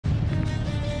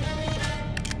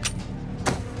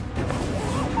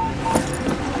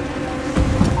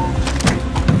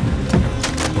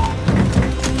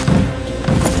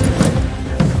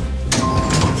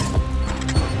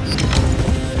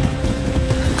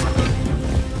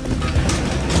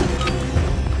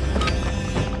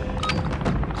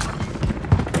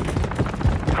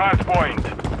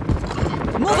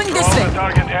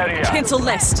cancel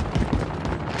list.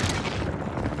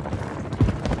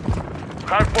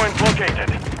 Hardpoint located.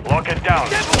 Lock it down.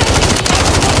 Took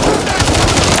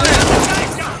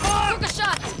a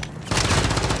shot.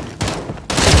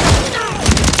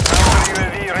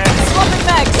 UAV ready. Swapping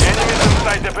mags. Enemies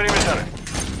inside the perimeter.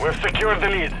 We've secured the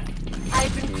lead.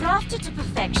 I've been crafted to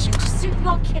perfection to suit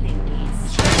your killing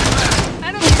needs.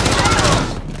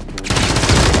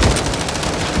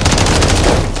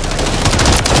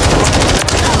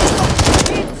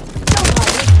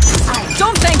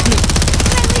 Don't thank me.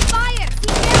 Friendly fire!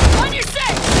 On your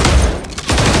six!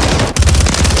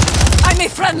 I'm a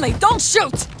friendly. Don't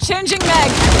shoot. Changing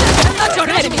mag. I'm not your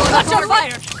enemy. Watch your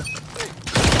fire.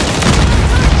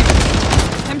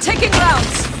 I'm taking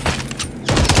rounds.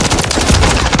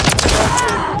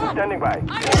 Standing by.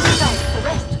 The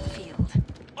rest of the field.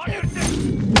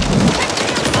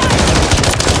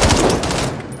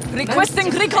 Requesting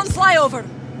recon flyover.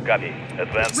 Copy.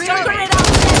 Advance. Stun grenade out.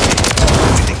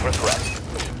 Waiting for threat.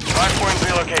 Hardpoint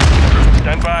relocated.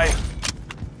 Stand by.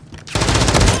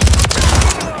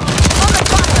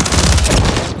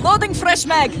 Loading fresh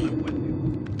mag.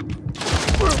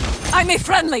 I'm a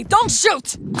friendly. Don't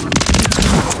shoot.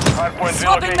 Hardpoint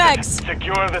Swapping relocated. mags.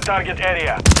 Secure the target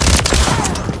area.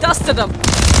 Dusted them.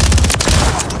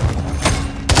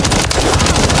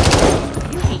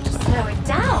 You need to slow it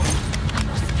down.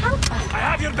 I'm scout by I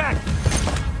have your back!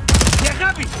 Get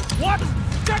happy! What?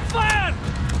 Check fire!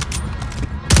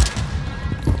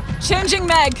 Changing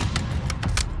mag.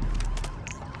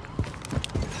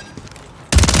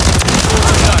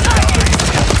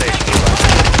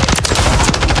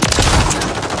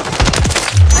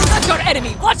 I'm not your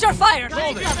enemy. Watch your fire.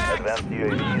 Advanced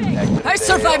UAV. I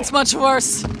survived much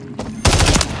worse.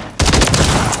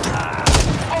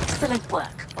 excellent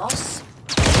work, boss.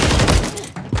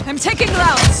 I'm taking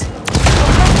rounds.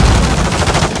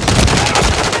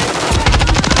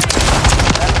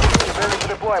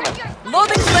 Deployment.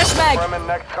 Loading fresh mag. Deployment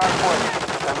next hardpoint.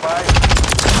 Stand by.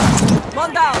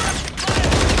 One down.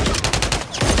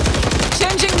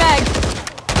 Changing mag.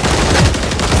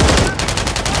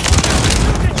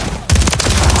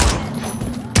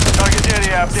 Target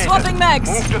area updated. Swapping mags.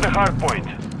 Move to the hardpoint.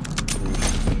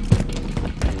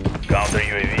 Counter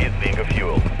UAV is being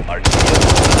fuel.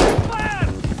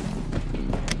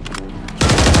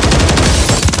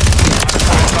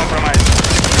 Compromised.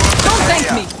 Don't thank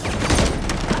me.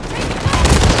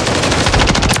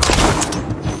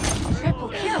 Triple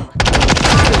kill.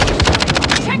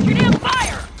 Check your damn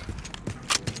fire.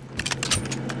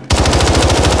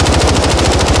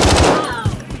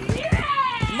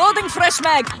 Loading fresh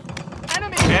mag.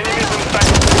 Enemies inside.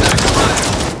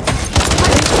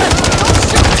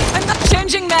 I'm not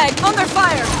changing mag. Under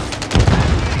fire.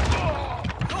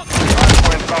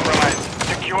 Hardpoint compromised.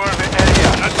 Secure the area.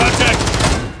 Contact!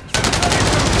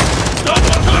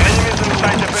 Enemies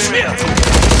inside the perimeter.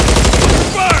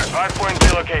 Fire! Hardpoint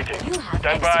relocating. You have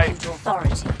Stand by. execute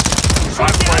authority.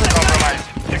 Hardpoint compromised.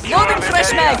 Secure Loading the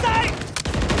fresh area. mag.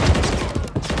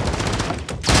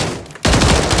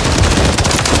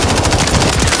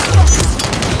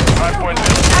 Hardpoint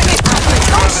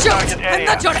Don't shoot. target I'm area.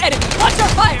 not your enemy. Watch your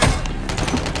fire.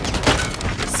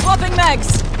 Swapping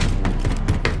mags.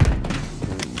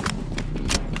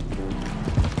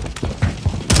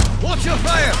 Watch your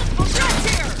fire!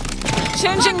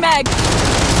 Changing mag. inside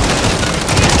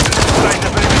the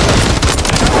perimeter.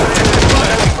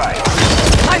 Standing by.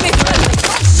 I'm a friendly.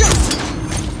 Don't shoot.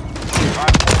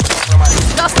 Hardpoint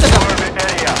compromised. Dusted Secure them. the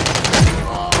area.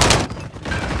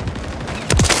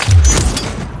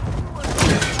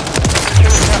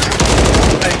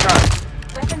 Stay sharp.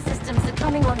 Weapon systems are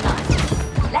coming online.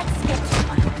 Let's get to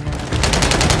one.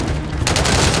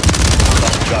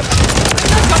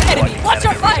 Not your enemy. Watch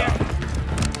your fire.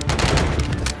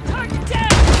 Target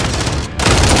down.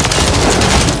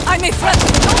 I'm a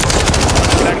friendly.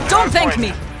 Don't thank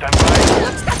me. Stand by.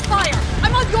 Watch that fire!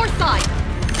 I'm on your side!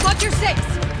 Got your six!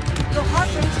 Your heart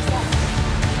rate is up.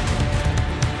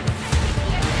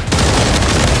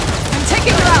 I'm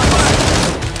taking rounds.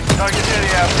 Target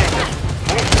area updated.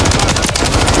 Move to the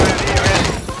UAV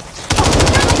ready.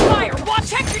 Fire. Watch.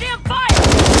 Check your damn fire.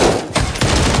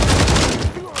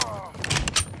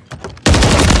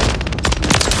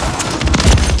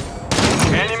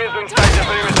 Enemies inside the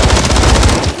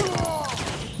perimeter.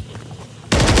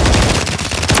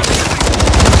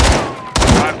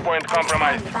 Hardpoint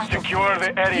compromised. Secure the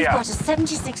You've area. got a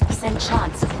 76%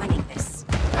 chance of winning this.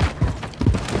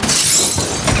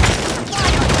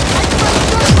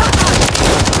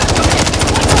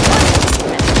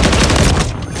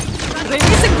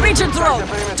 Releasing breacher drone.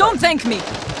 Don't thank me.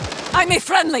 I'm a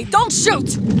friendly. Don't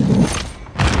shoot.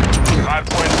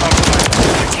 Hardpoint compromised.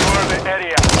 Secure the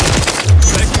area.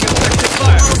 Making effective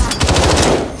fire.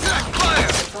 Fire.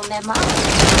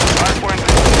 Hardpoint.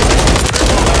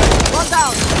 One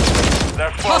down.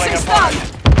 They're falling Tossing apart. stun.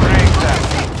 Break them.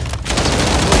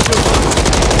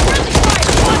 Friendly fire!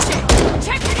 Watch it!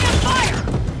 Check it in fire!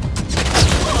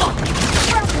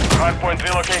 Hardpoint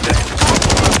relocated.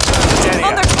 Area.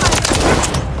 Under fire.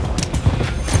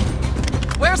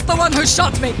 Where's the one who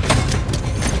shot me?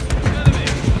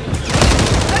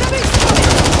 Enemy spotted.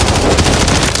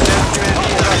 UAV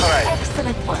is authorized.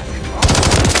 Excellent work.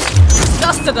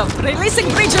 Dusted them. Releasing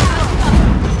breach.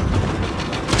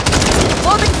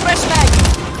 Loading fresh mag.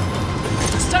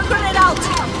 Stun grenade out.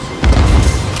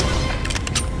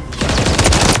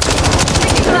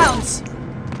 Taking rounds.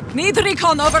 Need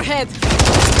recon overhead.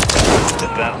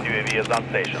 Advanced UAV is on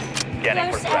station.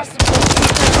 Scanning for Close threats.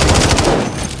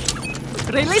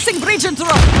 air Releasing breach and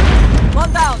drone.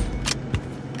 One down.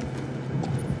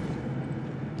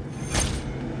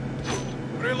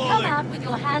 Come Reloading. out with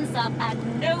your hands up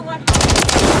and no one.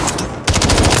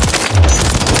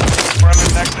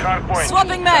 Friendly next hardpoint.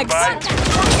 Swapping mags. Stand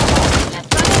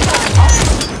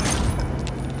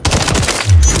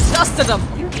Dusted them.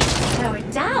 You need to be going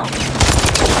down. by.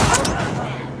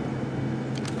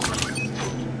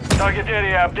 Target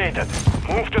area updated.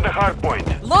 Move to the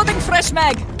hardpoint. Loading fresh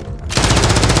mag.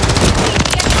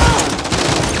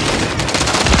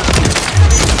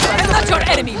 I'm not your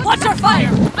enemy. Watch your fire.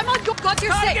 I'm on your... Got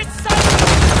your six!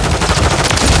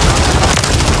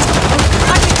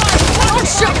 Don't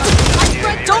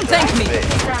shoot. Don't thank me.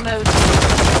 Ammo.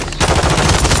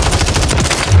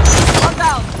 One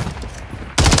down.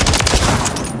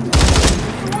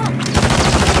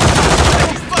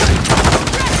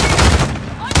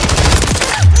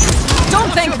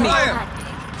 Don't thank me. Fire.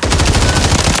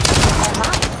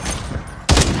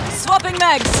 Swapping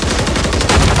mags.